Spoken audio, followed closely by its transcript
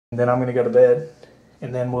And then I'm gonna go to bed,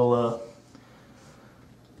 and then we'll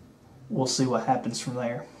see what happens from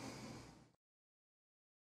there.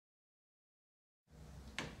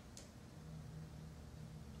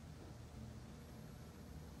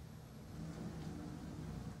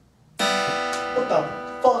 What the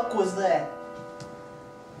fuck was that?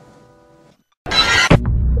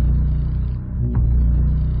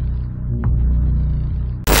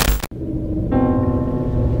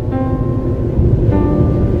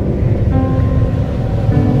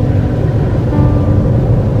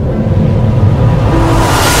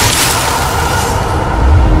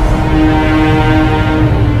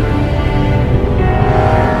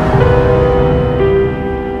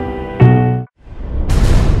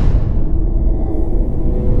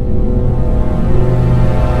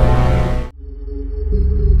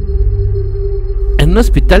 En un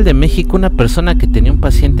hospital de México, una persona que tenía un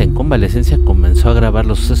paciente en convalecencia comenzó a grabar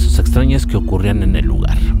los sucesos extraños que ocurrían en el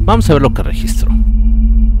lugar. Vamos a ver lo que registró.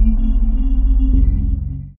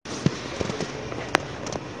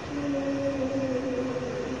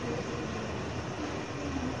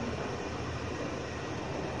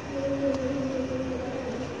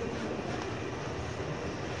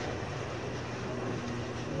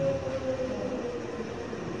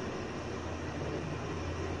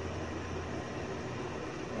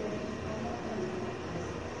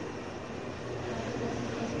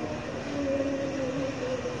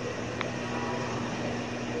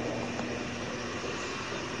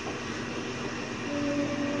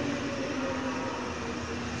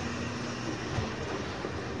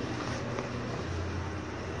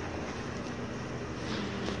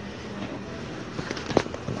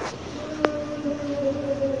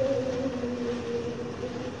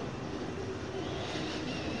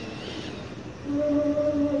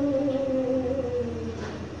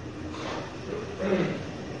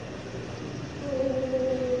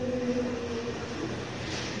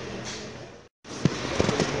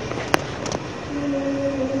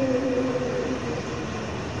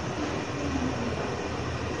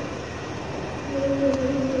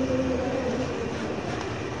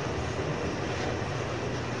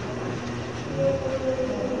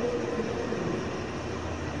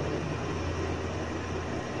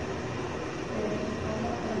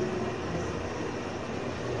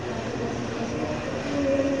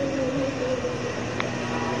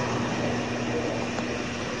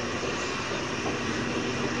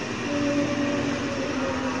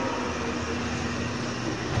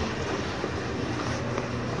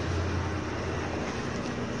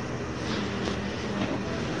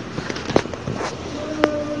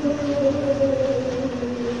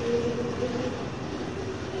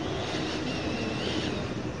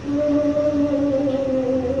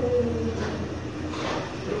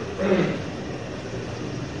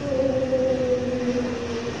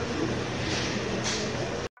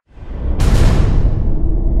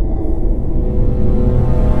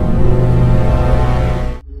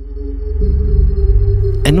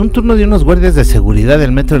 En un turno de unos guardias de seguridad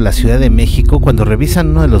del metro de la Ciudad de México, cuando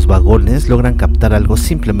revisan uno de los vagones, logran captar algo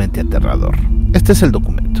simplemente aterrador. Este es el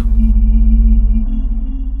documento.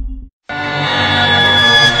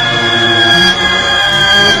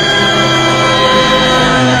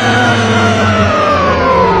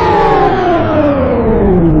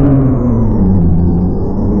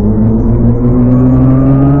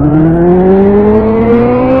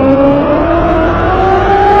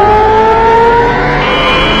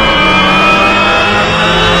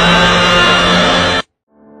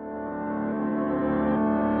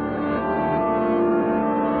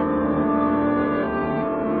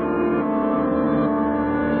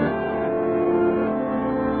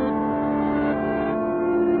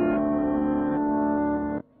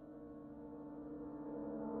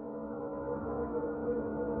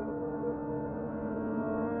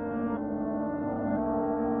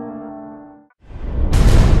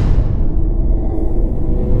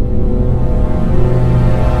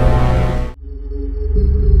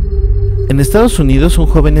 En Estados Unidos, un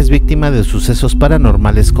joven es víctima de sucesos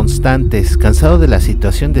paranormales constantes. Cansado de la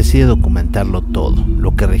situación, decide documentarlo todo.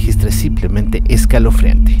 Lo que registra es simplemente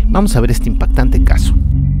escalofriante. Vamos a ver este impactante caso.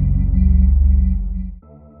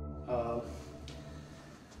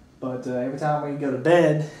 Every time we go to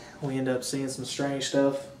bed, we end up seeing some strange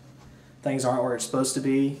stuff. Things aren't where it's supposed to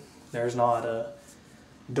be. There's not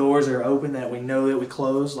doors that are open that we know that we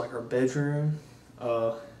closed, like our bedroom.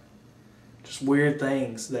 Just weird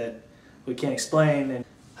things that we can't explain, and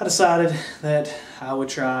I decided that I would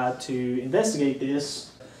try to investigate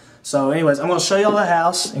this. So anyways, I'm going to show you all the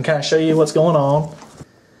house and kind of show you what's going on.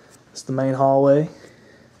 It's the main hallway.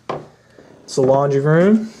 It's the laundry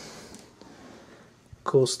room.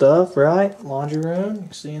 Cool stuff, right? Laundry room,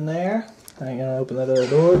 you see in there. I ain't gonna open that other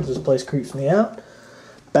door because this place creeps me out.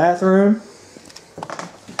 Bathroom.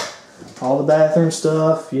 All the bathroom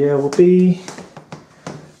stuff, yeah, will be.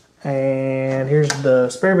 And here's the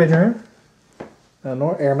spare bedroom.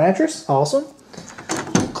 Air mattress, awesome.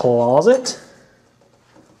 Closet,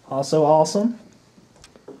 also awesome.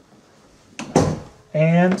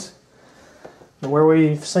 And where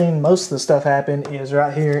we've seen most of the stuff happen is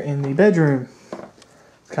right here in the bedroom.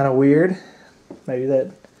 It's kind of weird. Maybe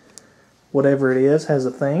that whatever it is has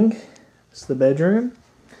a thing. It's the bedroom.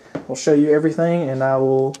 We'll show you everything, and I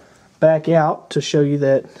will back out to show you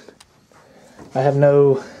that I have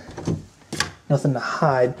nothing to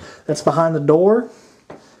hide. That's behind the door.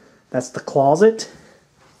 That's the closet.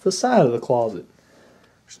 The side of the closet.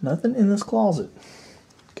 There's nothing in this closet.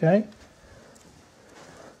 Okay.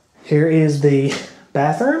 Here is the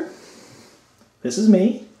bathroom. This is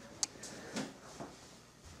me.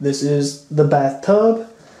 This is the bathtub.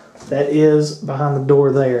 That is behind the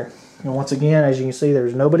door there. And once again, as you can see,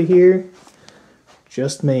 there's nobody here.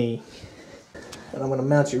 Just me. And I'm going to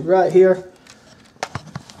mount you right here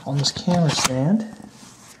on this camera stand.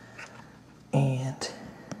 And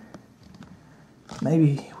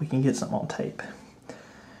maybe we can get something on tape.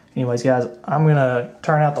 Anyways, guys, I'm going to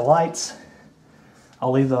turn out the lights. I'm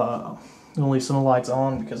gonna leave some of the lights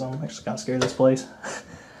on because I'm actually kind of scared of this place.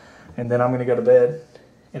 And then I'm gonna go to bed,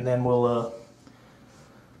 and then we'll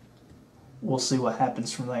see what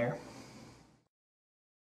happens from there.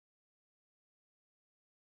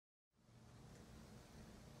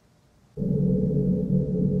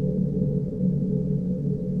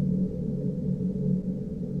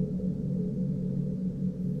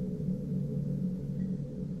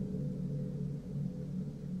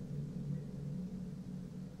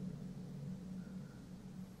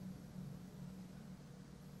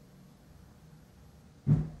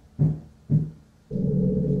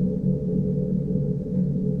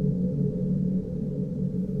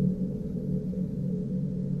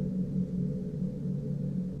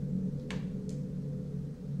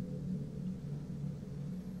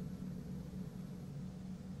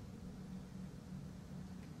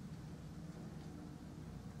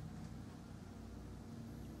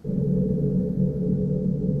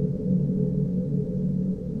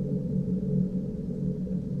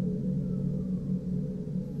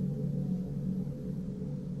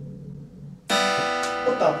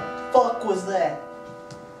 What the fuck was that?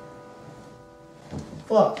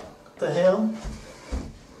 Fuck. What the hell?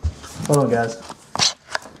 Hold on, guys.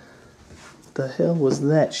 What the hell was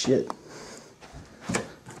that shit?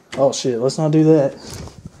 Oh shit, let's not do that.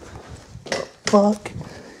 Fuck.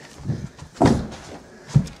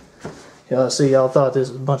 Y'all see, y'all thought this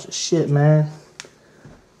was a bunch of shit, man.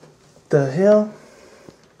 The hell?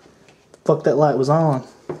 Fuck, that light was on.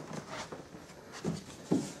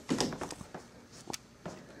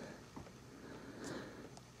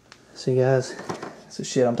 See, guys, that's the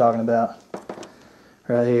shit I'm talking about.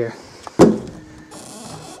 Right here.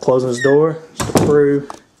 Closing this door just to prove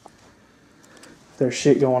there's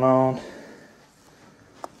shit going on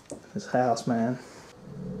in this house, man.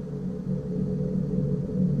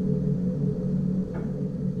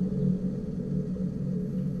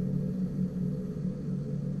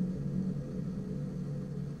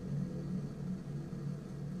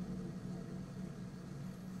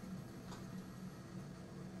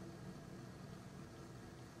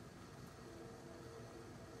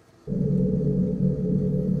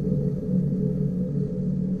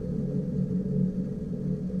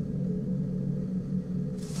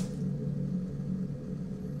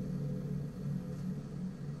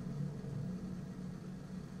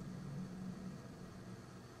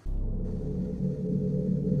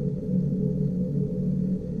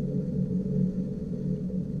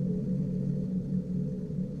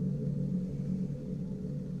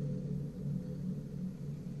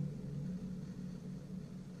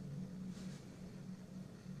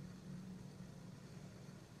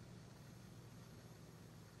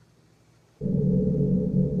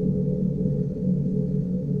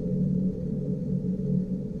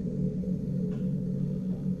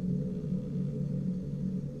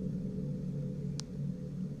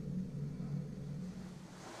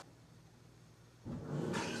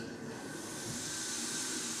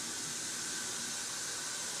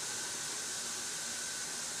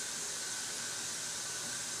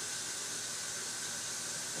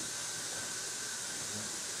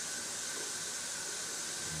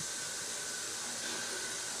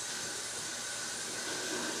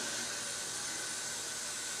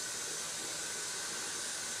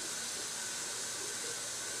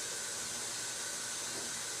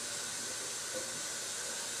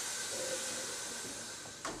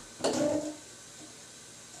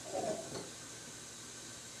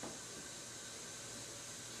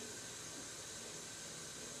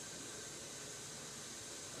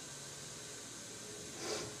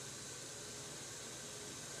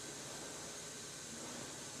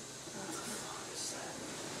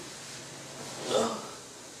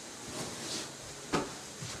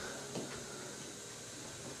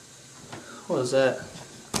 What was that?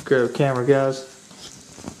 Grab a camera, guys.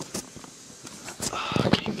 Oh, I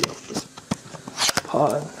can't get off this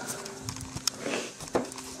pod.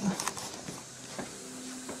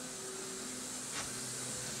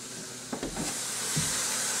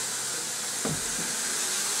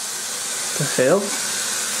 The hell?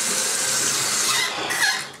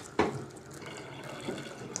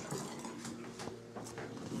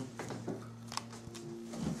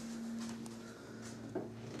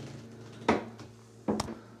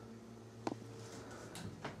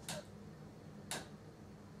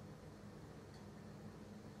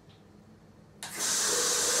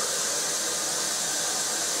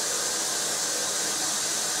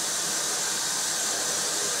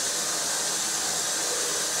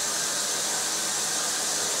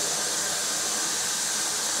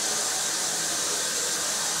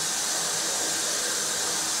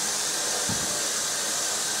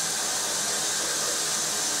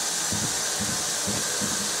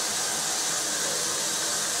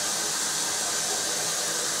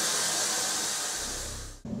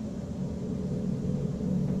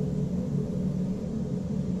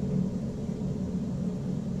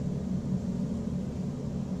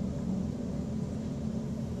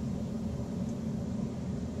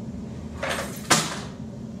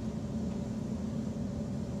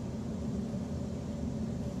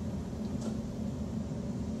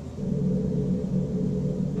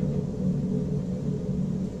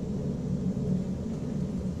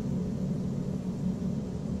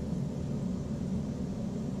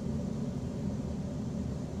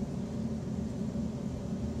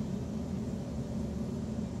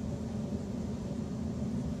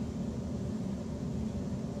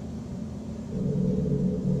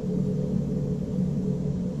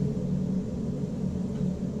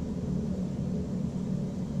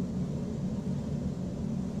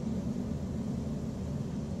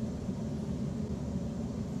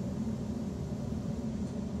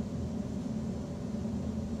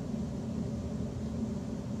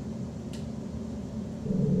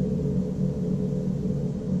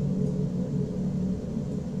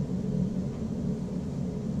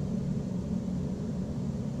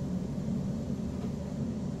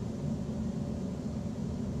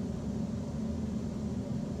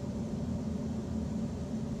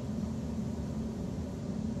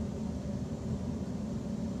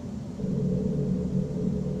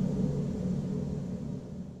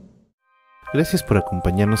 Gracias por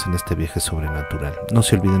acompañarnos en este viaje sobrenatural. No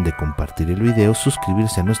se olviden de compartir el video,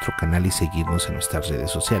 suscribirse a nuestro canal y seguirnos en nuestras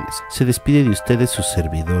redes sociales. Se despide de ustedes su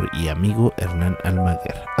servidor y amigo Hernán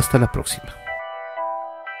Almaguer. Hasta la próxima.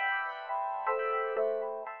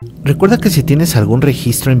 Recuerda que si tienes algún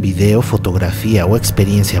registro en video, fotografía o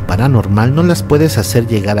experiencia paranormal, nos las puedes hacer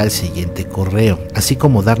llegar al siguiente correo, así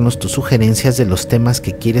como darnos tus sugerencias de los temas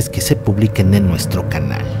que quieres que se publiquen en nuestro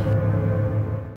canal.